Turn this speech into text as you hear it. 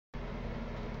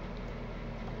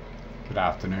Good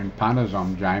afternoon, punters.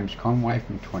 I'm James Conway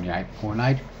from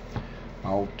 28.8.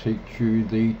 I'll teach you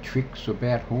the tricks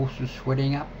about horses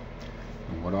sweating up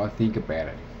and what I think about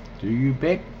it. Do you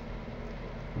bet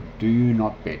or do you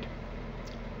not bet?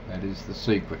 That is the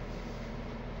secret.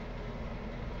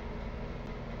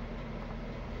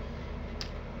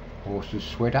 Horses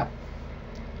sweat up,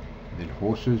 then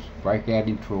horses break out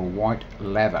into a white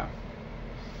lather.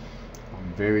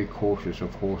 I'm very cautious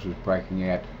of horses breaking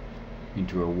out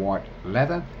into a white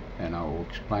lather, and I will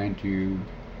explain to you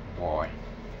why.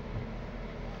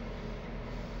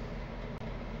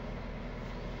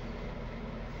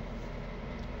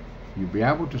 You'll be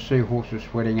able to see horses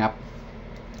sweating up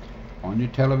on your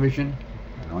television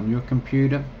and on your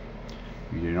computer.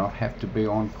 You do not have to be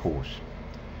on course.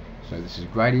 So this is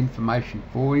great information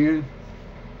for you,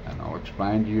 and I'll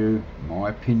explain to you my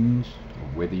opinions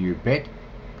of whether you bet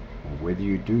or whether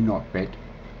you do not bet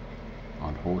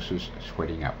on horses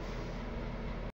sweating up.